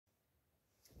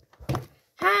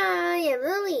am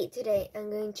Lily. Today I'm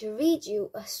going to read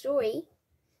you a story.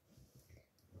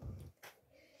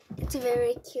 It's a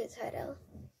very cute title.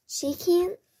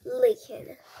 Licken,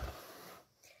 Licken.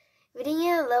 Reading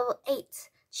at level 8.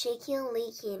 Licken,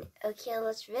 Licken. Okay,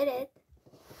 let's read it.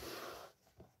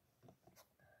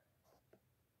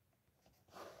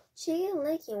 Licken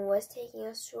Licken was taking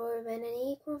a stroll when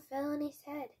an acorn fell on his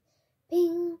head.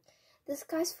 Bing! The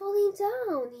sky's falling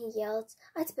down, he yelled.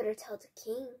 I'd better tell the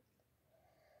king.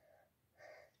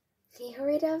 He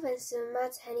hurried off and soon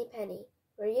met Henny Penny.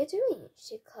 What are you doing?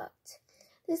 She clucked.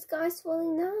 The sky's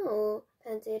falling now,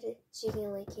 panted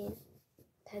Licken Licken.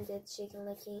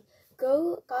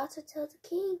 Got to tell the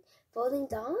king. Falling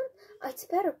down? I'd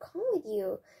better come with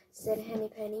you, said Henny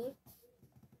Penny.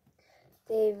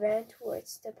 They ran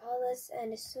towards the palace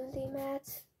and soon they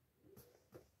met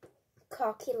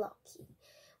Cocky Locky.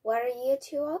 What are you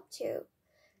two up to?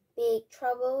 Big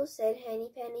trouble, said Henny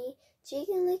Penny.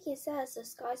 Licken Licken says the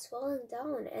sky's falling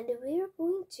down and we are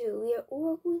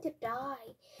all going to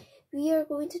die. We are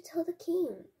going to tell the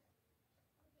king.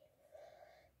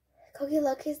 Cocky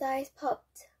Locky's eyes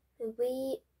popped.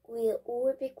 We will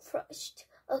all be crushed.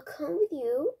 I'll come with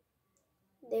you.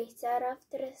 They set off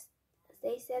to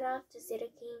see the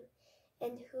king.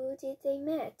 And who did they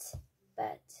meet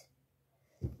but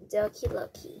Ducky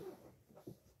Lucky.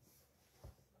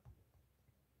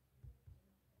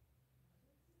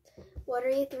 What are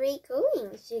you three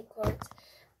going? She croaked.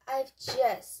 I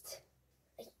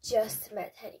just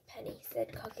met Henny Penny,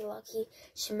 said Cocky Locky.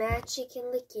 She met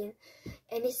Licken Licken,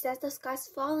 and he says the sky's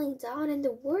falling down and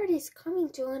the world is coming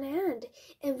to an end,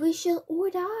 and we shall all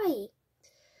die.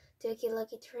 Ducky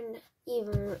Lucky turned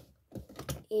even.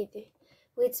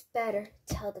 We'd better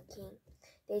tell the king.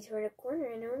 They turned a corner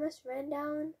and almost ran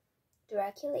down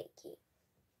Ducky Lucky.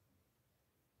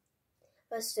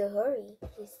 What's the hurry?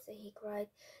 He cried.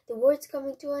 The world's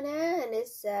coming to an end,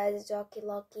 said Ducky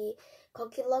Lucky.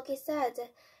 Cocky Lucky said.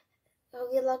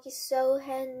 Cocky Lucky saw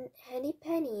Henny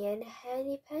Penny, and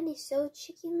Henny Penny saw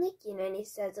Licken Licken, and he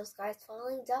said the sky's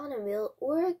falling down and we'll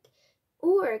all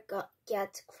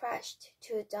get crushed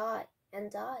to die.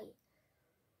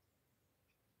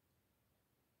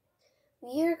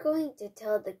 We are going to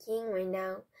tell the king right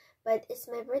now, but it's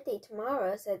my birthday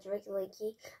tomorrow, said Ducky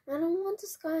Lucky. I don't want the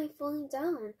sky falling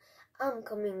down. I'm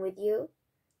coming with you.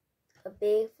 A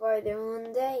big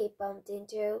father they bumped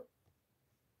into.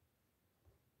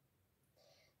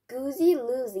 Goosey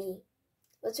Loosey.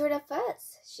 What's with the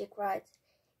fuss? She cried.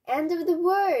 End of the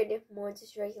word, mourned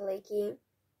Ducky Lucky.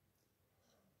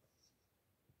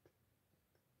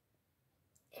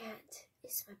 And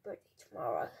it's my birthday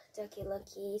tomorrow, Ducky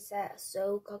Lucky said.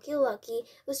 So Cocky Lucky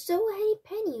was so Henny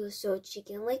Penny was so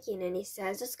Licken Licken, and he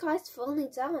says the sky's falling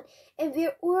down and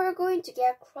we're all going to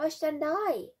get crushed and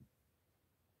die.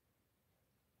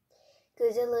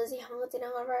 Goosey Loosey honked an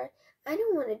hour. I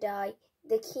don't want to die.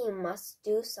 The king must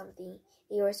do something.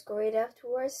 They were scurried off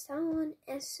towards town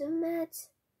and soon met.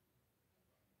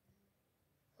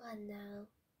 What now?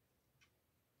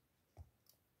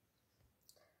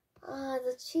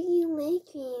 The Licken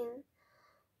Licken.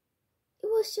 It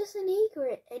was just an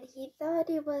acorn, and he thought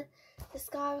the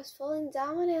sky was falling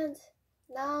down, and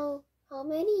now how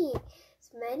many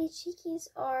chickens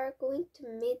are going to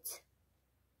meet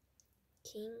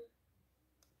king?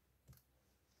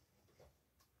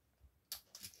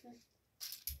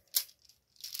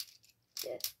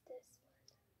 Just this one.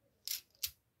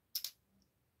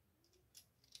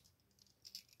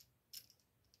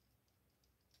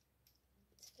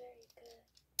 It's very good.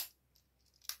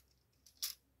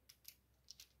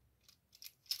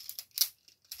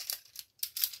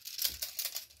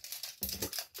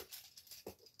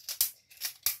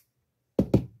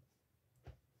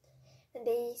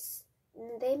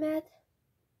 And they met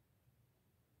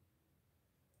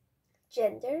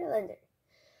Genderlander.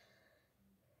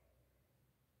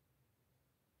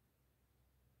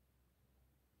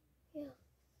 Yeah.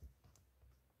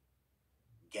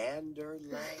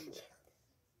 Ganderlander.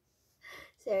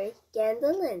 Sorry,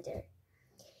 Ganderlander.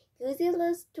 Goosey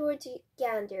loves towards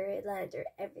Ganderlander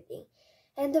everything.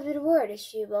 End of the word,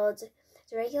 she wailed.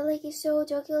 Ducky Lucky saw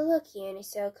Ducky Lucky, and he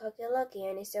saw Cocky Lucky,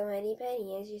 and he saw Henny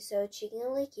Penny, and he saw Licken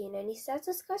Licken, and he said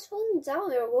the sky's falling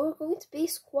down, we're all going to be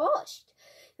squashed.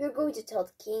 We're going to tell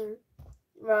the king.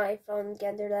 Right, from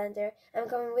Ganderlander. I'm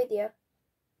coming with you.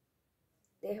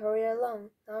 They hurried along,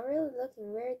 not really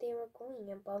looking where they were going,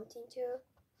 and bumped into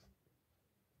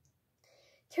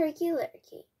Turkey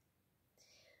Lurkey.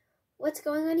 What's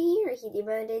going on here? He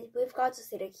demanded. We've got to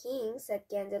see the king, said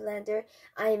Ganderlander.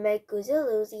 I met Goosey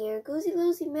Lucy, and Goosey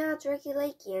Lucy met Drake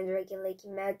Lakey, and Drake Lakey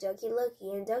met Ducky Lucky,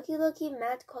 and Ducky Lucky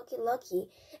met Cocky Lucky,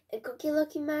 and Cocky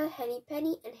Lucky met Henny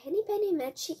Penny, and Henny Penny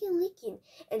met Chicken Licken,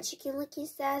 and Chicken Licken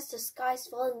says the sky's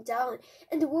falling down,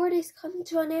 and the world is coming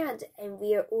to an end, and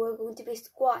we are all going to be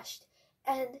squashed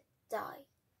and die.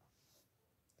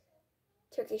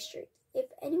 Turkey shrieked. If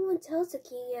anyone tells the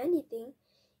king anything,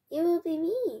 it will be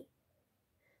me.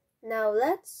 Now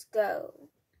let's go.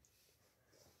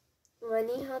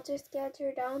 Running hunters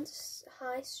scattered down the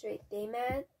high street. They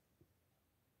met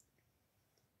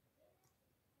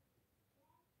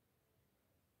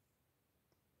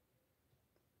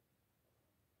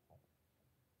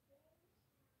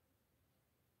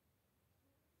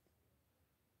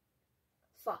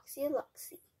Foxy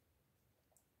Loxy.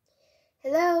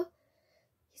 Hello.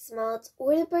 He smiled.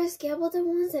 All the birds gabbled at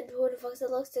once and told Foxy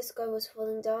Loxy the sky was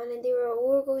falling down and they were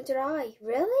all going to die.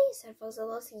 Really? Said Foxy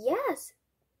Loxy. Yes.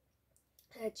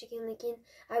 Said Chicken Licken.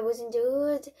 I was in the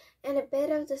wood, and a bit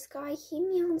of the sky hit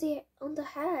me on the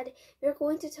head. You're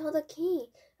going to tell the king.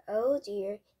 Oh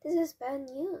dear, this is bad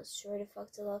news, shouted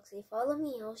Foxy Loxy. Follow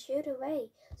me, I'll show the way.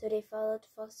 So they followed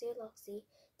Foxy Loxy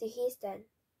to his den.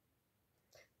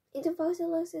 Into Foxy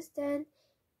Loxy's den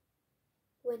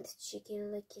went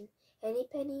Chicken Licken, Henny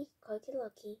Penny, Cocky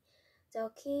Lucky,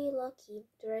 Ducky Lucky,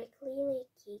 Drake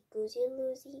Lakey, Goosey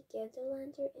Lucy,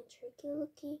 Ganderlander, and Turkey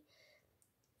Lucky,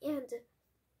 and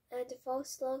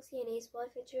Fox Loxy and his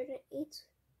wife and children ate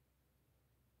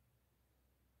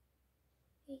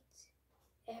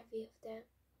every of them.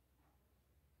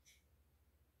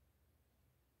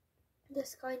 The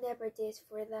sky never did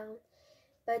for them,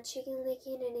 but Chicken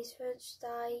Licken and his friends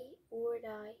die,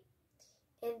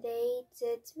 and they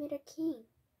did meet a king,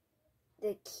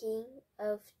 the king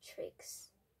of tricks.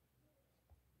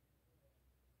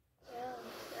 Yeah,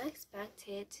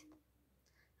 unexpected.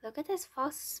 Look at this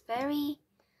fox, very.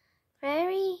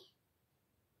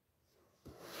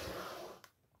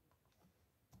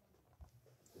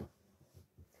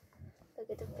 Look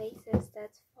at the faces,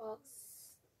 that's fox.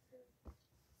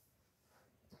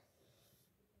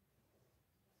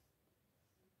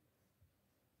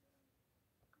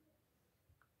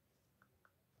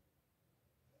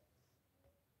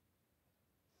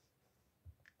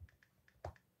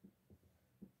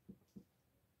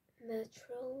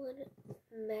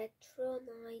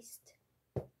 Metronized.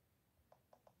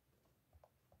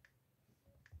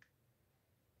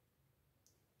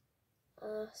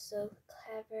 So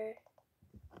clever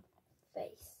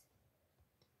face.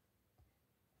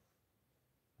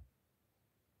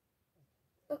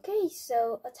 Okay,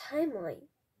 so a timeline.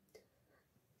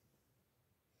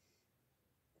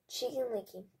 Chicken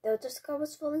Licken, though the sky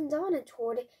was falling down, and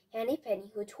toward Henny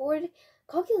Penny, who toward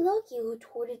Cocky Lucky, who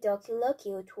toward Ducky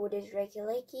Lucky, who toward Drake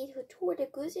Lakey, who toward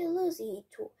Goosey Lucy,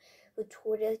 who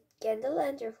toward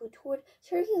Ganderlander, who toward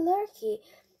Turkey Lurkey.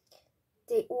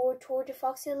 They all toward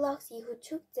Foxy Loxy, who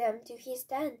took them to his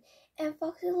den, and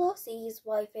Foxy Loxy, his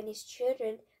wife, and his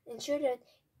children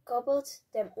gobbled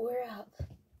them all up.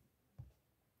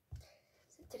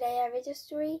 So today I read the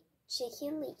story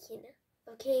Chicken Licken.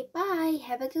 Okay, bye.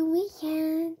 Have a good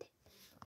weekend.